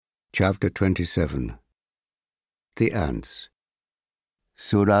Chapter 27. The Ants.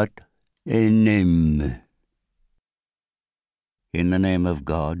 Surat An-Naml. In the name of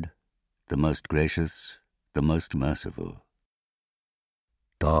God, the most gracious, the most merciful.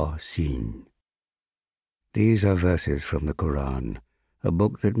 Ta-Sin. These are verses from the Quran, a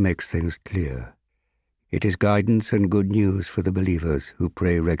book that makes things clear. It is guidance and good news for the believers who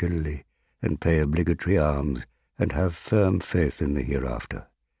pray regularly and pay obligatory alms and have firm faith in the hereafter.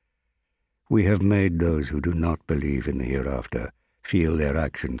 We have made those who do not believe in the hereafter feel their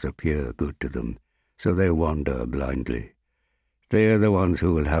actions appear good to them, so they wander blindly. They are the ones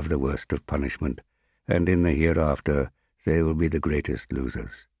who will have the worst of punishment, and in the hereafter they will be the greatest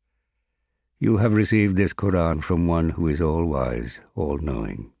losers. You have received this Quran from one who is all-wise,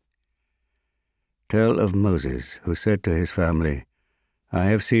 all-knowing. Tell of Moses, who said to his family, I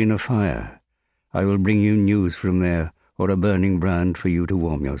have seen a fire. I will bring you news from there, or a burning brand for you to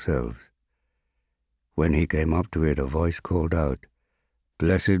warm yourselves. When he came up to it, a voice called out,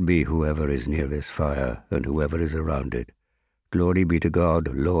 Blessed be whoever is near this fire, and whoever is around it. Glory be to God,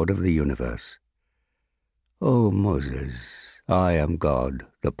 Lord of the universe. O Moses, I am God,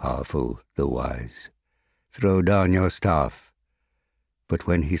 the powerful, the wise. Throw down your staff. But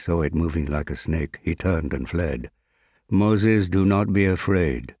when he saw it moving like a snake, he turned and fled. Moses, do not be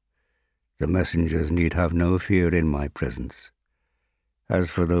afraid. The messengers need have no fear in my presence. As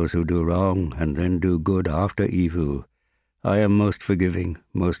for those who do wrong and then do good after evil, I am most forgiving,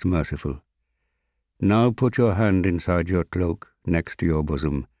 most merciful. Now put your hand inside your cloak, next to your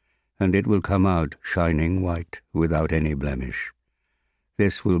bosom, and it will come out shining white, without any blemish.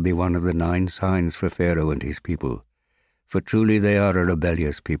 This will be one of the 9 signs for Pharaoh and his people, for truly they are a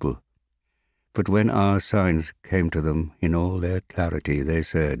rebellious people. But when our signs came to them in all their clarity, they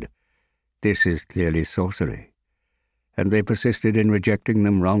said, This is clearly sorcery. And they persisted in rejecting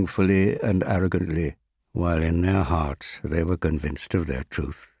them wrongfully and arrogantly, while in their hearts they were convinced of their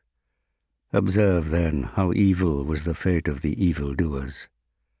truth. Observe, then, how evil was the fate of the evildoers.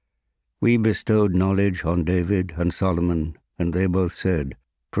 We bestowed knowledge on David and Solomon, and they both said,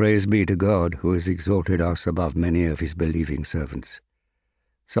 Praise be to God, who has exalted us above many of his believing servants.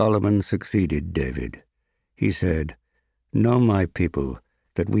 Solomon succeeded David. He said, Know, my people,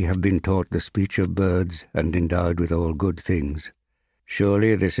 that we have been taught the speech of birds and endowed with all good things.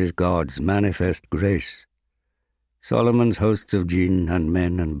 Surely this is God's manifest grace. Solomon's hosts of jinn and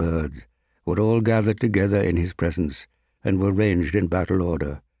men and birds were all gathered together in his presence and were ranged in battle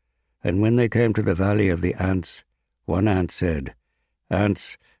order. And when they came to the valley of the ants, one ant said,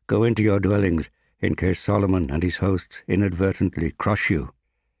 Ants, go into your dwellings, in case Solomon and his hosts inadvertently crush you.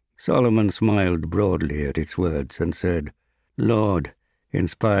 Solomon smiled broadly at its words and said, Lord,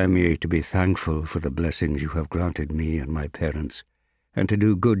 inspire me to be thankful for the blessings you have granted me and my parents, and to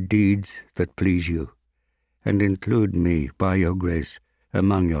do good deeds that please you, and include me, by your grace,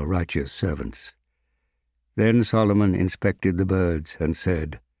 among your righteous servants. Then Solomon inspected the birds and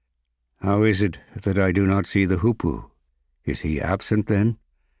said, How is it that I do not see the hoopoe? Is he absent then?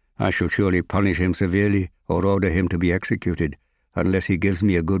 I shall surely punish him severely or order him to be executed, unless he gives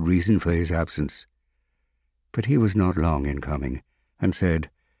me a good reason for his absence. But he was not long in coming, and said,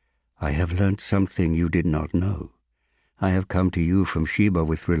 I have learnt something you did not know. I have come to you from Sheba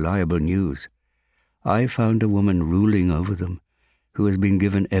with reliable news. I found a woman ruling over them, who has been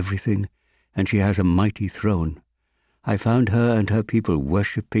given everything, and she has a mighty throne. I found her and her people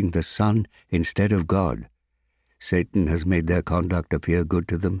worshipping the sun instead of God. Satan has made their conduct appear good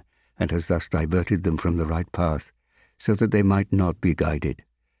to them, and has thus diverted them from the right path, so that they might not be guided.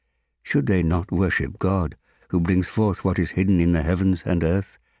 Should they not worship God, who brings forth what is hidden in the heavens and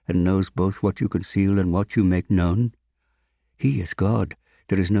earth, and knows both what you conceal and what you make known? He is God,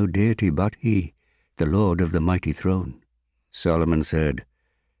 there is no deity but he, the Lord of the mighty throne. Solomon said,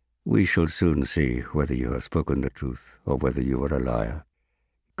 We shall soon see whether you have spoken the truth, or whether you are a liar.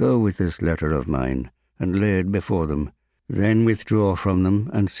 Go with this letter of mine, and lay it before them, then withdraw from them,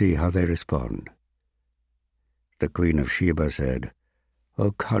 and see how they respond. The Queen of Sheba said,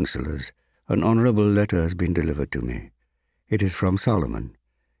 O counselors, an honorable letter has been delivered to me. It is from Solomon.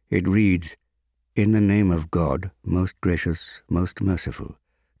 It reads, In the name of God, most gracious, most merciful,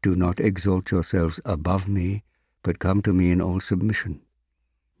 do not exalt yourselves above me, but come to me in all submission.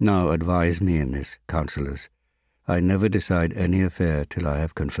 Now advise me in this, counselors. I never decide any affair till I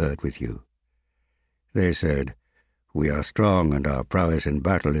have conferred with you. They said, We are strong and our prowess in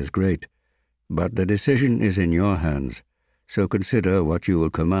battle is great, but the decision is in your hands, so consider what you will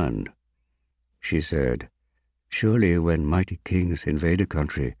command. She said, Surely when mighty kings invade a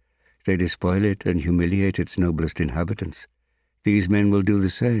country, they despoil it and humiliate its noblest inhabitants. These men will do the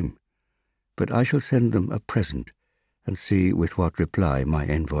same. but I shall send them a present and see with what reply my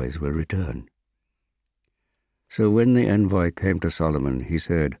envoys will return." So when the envoy came to Solomon, he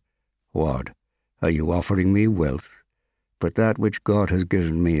said, "What, are you offering me wealth? But that which God has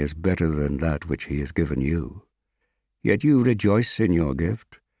given me is better than that which he has given you. Yet you rejoice in your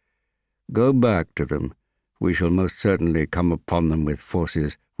gift. Go back to them. We shall most certainly come upon them with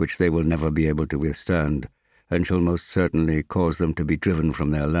forces which they will never be able to withstand, and shall most certainly cause them to be driven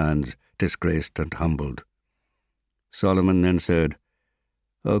from their lands, disgraced and humbled." Solomon then said,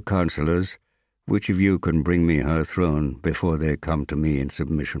 "O counselors, which of you can bring me her throne before they come to me in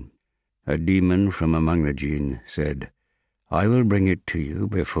submission?" A demon from among the jinn said, "I will bring it to you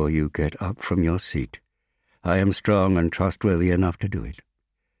before you get up from your seat. I am strong and trustworthy enough to do it."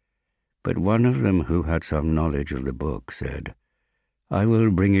 But one of them who had some knowledge of the book said, "I will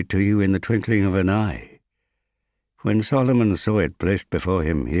bring it to you in the twinkling of an eye." When Solomon saw it placed before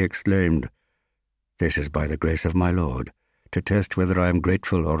him, he exclaimed, "This is by the grace of my Lord, to test whether I am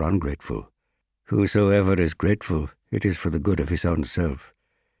grateful or ungrateful. Whosoever is grateful, it is for the good of his own self,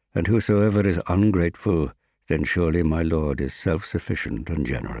 and whosoever is ungrateful, then surely my Lord is self-sufficient and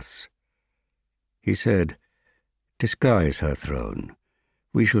generous." He said, "Disguise her throne.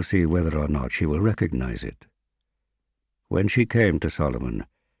 We shall see whether or not she will recognize it." When she came to Solomon,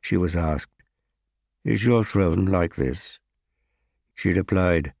 she was asked, "Is your throne like this?" She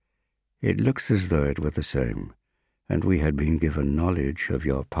replied, "It looks as though it were the same, and we had been given knowledge of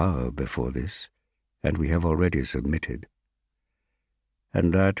your power before this, and we have already submitted."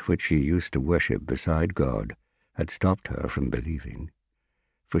 And that which she used to worship beside God had stopped her from believing,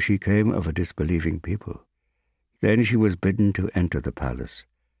 for she came of a disbelieving people. Then she was bidden to enter the palace,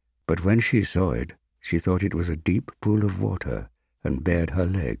 but when she saw it, she thought it was a deep pool of water, and bared her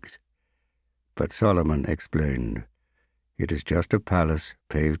legs. But Solomon explained, "It is just a palace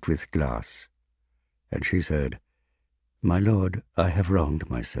paved with glass." And she said, "My lord, I have wronged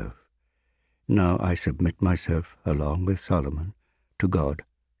myself. Now I submit myself, along with Solomon, to God,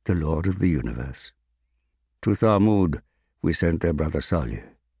 the Lord of the universe." To Thamud we sent their brother Salih.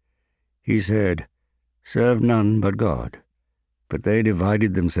 He said, "Serve none but God." But they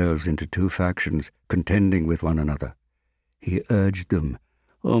divided themselves into two factions, contending with one another. He urged them,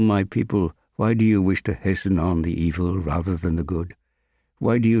 "O my people, why do you wish to hasten on the evil rather than the good?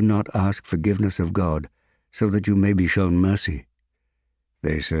 Why do you not ask forgiveness of God, so that you may be shown mercy?"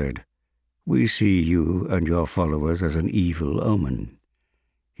 They said, "We see you and your followers as an evil omen."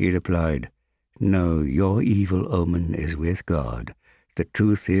 He replied, "No, your evil omen is with God. The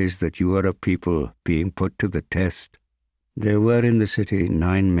truth is that you are a people being put to the test." There were in the city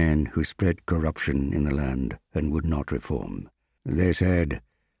 9 men who spread corruption in the land and would not reform. They said,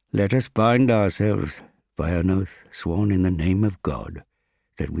 "Let us bind ourselves by an oath sworn in the name of God,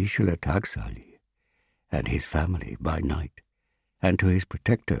 that we shall attack Salih and his family by night, and to his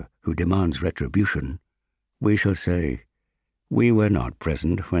protector who demands retribution, we shall say, 'We were not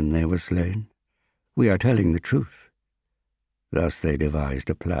present when they were slain. We are telling the truth.'" Thus they devised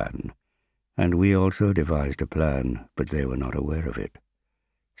a plan, and we also devised a plan, but they were not aware of it.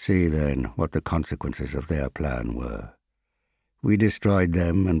 See then what the consequences of their plan were. We destroyed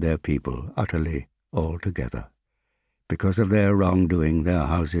them and their people utterly, altogether. Because of their wrongdoing, their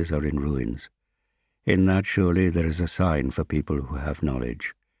houses are in ruins. In that surely there is a sign for people who have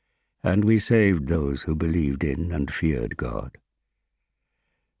knowledge, and we saved those who believed in and feared God.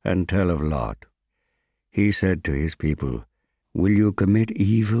 And tell of Lot. He said to his people, "Will you commit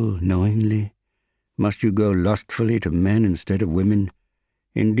evil knowingly? Must you go lustfully to men instead of women?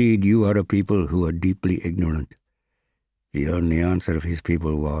 Indeed, you are a people who are deeply ignorant." The only answer of his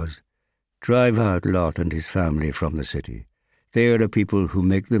people was, "Drive out Lot and his family from the city. They are a people who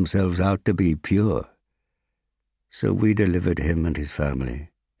make themselves out to be pure." So we delivered him and his family,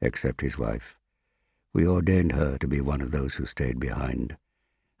 except his wife. We ordained her to be one of those who stayed behind,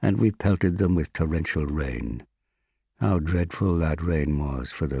 and we pelted them with torrential rain. How dreadful that rain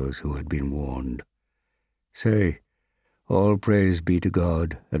was for those who had been warned. Say, "All praise be to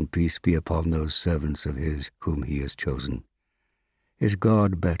God, and peace be upon those servants of his whom he has chosen." Is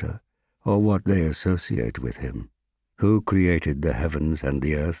God better, or what they associate with him? Who created the heavens and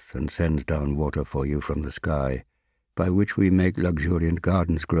the earth, and sends down water for you from the sky, by which we make luxuriant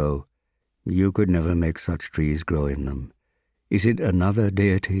gardens grow? You could never make such trees grow in them. Is it another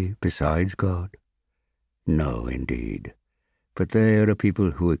deity besides God? No, indeed. But they are a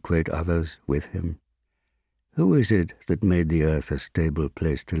people who equate others with him. Who is it that made the earth a stable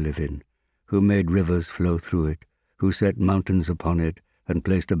place to live in, who made rivers flow through it, who set mountains upon it, and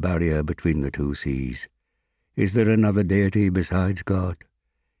placed a barrier between the two seas? Is there another deity besides God?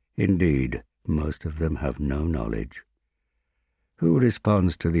 Indeed, most of them have no knowledge. Who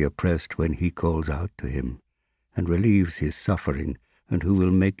responds to the oppressed when he calls out to him, and relieves his suffering, and who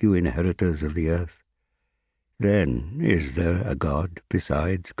will make you inheritors of the earth? Then is there a God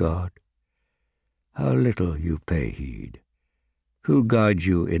besides God? How little you pay heed! Who guides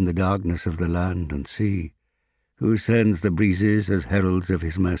you in the darkness of the land and sea? Who sends the breezes as heralds of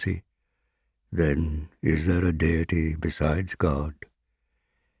his mercy? Then is there a deity besides God?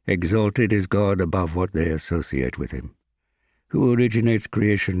 Exalted is God above what they associate with him. Who originates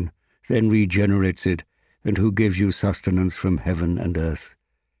creation, then regenerates it, and who gives you sustenance from heaven and earth?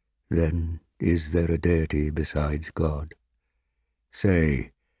 Then is there a deity besides God?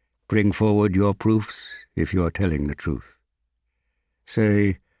 Say, bring forward your proofs if you are telling the truth.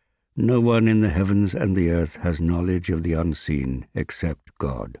 Say, no one in the heavens and the earth has knowledge of the unseen except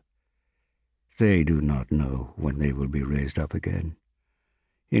God. They do not know when they will be raised up again.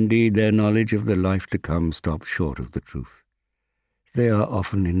 Indeed, their knowledge of the life to come stops short of the truth. They are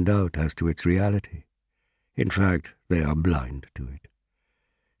often in doubt as to its reality. In fact, they are blind to it.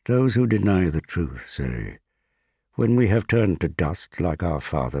 Those who deny the truth say, when we have turned to dust like our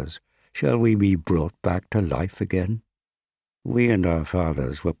fathers, shall we be brought back to life again? We and our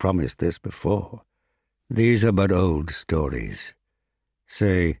fathers were promised this before. These are but old stories.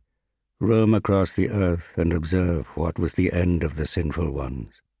 Say, roam across the earth and observe what was the end of the sinful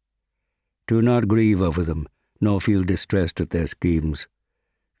ones. Do not grieve over them, nor feel distressed at their schemes.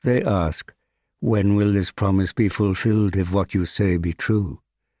 They ask, when will this promise be fulfilled if what you say be true?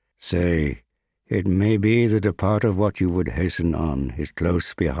 Say, it may be that a part of what you would hasten on is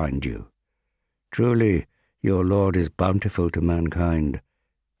close behind you. Truly, your Lord is bountiful to mankind,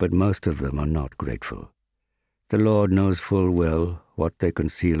 but most of them are not grateful. The Lord knows full well what they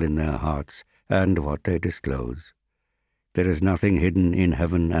conceal in their hearts and what they disclose. There is nothing hidden in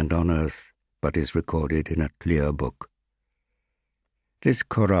heaven and on earth, but is recorded in a clear book. This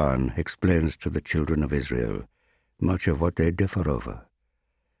Quran explains to the children of Israel much of what they differ over.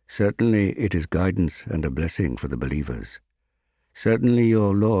 Certainly it is guidance and a blessing for the believers. Certainly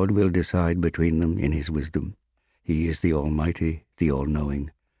your Lord will decide between them in his wisdom. He is the Almighty, the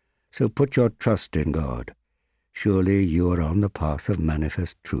All-Knowing. So put your trust in God. Surely you are on the path of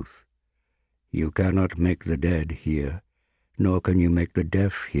manifest truth. You cannot make the dead hear, nor can you make the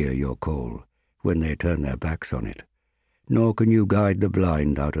deaf hear your call when they turn their backs on it, nor can you guide the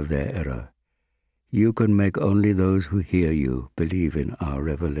blind out of their error. You can make only those who hear you believe in our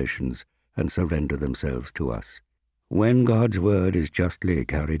revelations and surrender themselves to us. When God's word is justly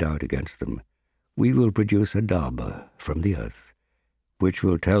carried out against them, we will produce a Dabba from the earth, which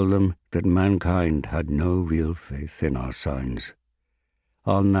will tell them that mankind had no real faith in our signs.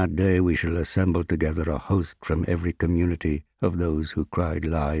 On that day we shall assemble together a host from every community of those who cried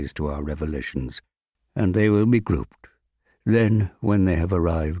lies to our revelations, and they will be grouped. Then, when they have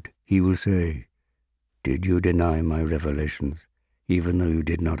arrived, he will say, did you deny my revelations, even though you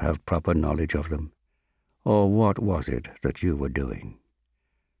did not have proper knowledge of them? Or what was it that you were doing?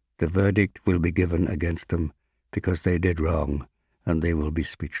 The verdict will be given against them because they did wrong, and they will be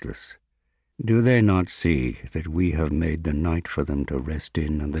speechless. Do they not see that we have made the night for them to rest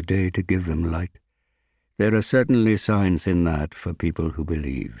in and the day to give them light? There are certainly signs in that for people who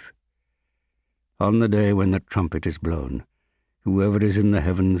believe. On the day when the trumpet is blown, whoever is in the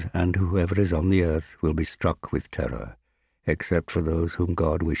heavens and whoever is on the earth will be struck with terror, except for those whom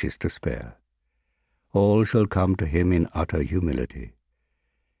God wishes to spare. All shall come to him in utter humility.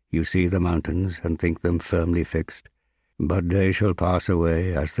 You see the mountains and think them firmly fixed, but they shall pass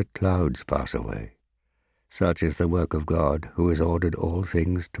away as the clouds pass away. Such is the work of God, who has ordered all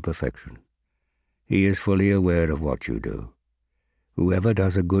things to perfection. He is fully aware of what you do. Whoever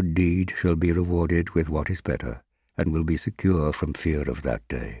does a good deed shall be rewarded with what is better, and will be secure from fear of that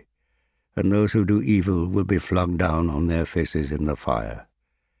day. And those who do evil will be flung down on their faces in the fire.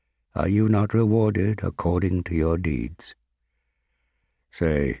 Are you not rewarded according to your deeds?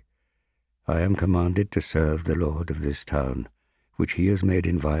 Say, I am commanded to serve the Lord of this town, which he has made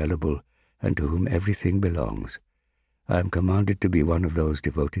inviolable, and to whom everything belongs. I am commanded to be one of those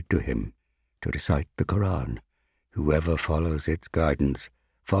devoted to him, to recite the Quran. Whoever follows its guidance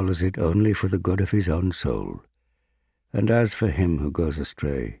follows it only for the good of his own soul. And as for him who goes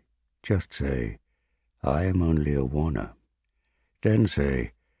astray, just say, I am only a warner. Then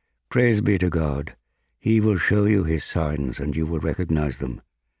say, Praise be to God. He will show you his signs, and you will recognize them.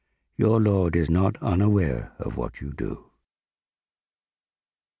 Your Lord is not unaware of what you do.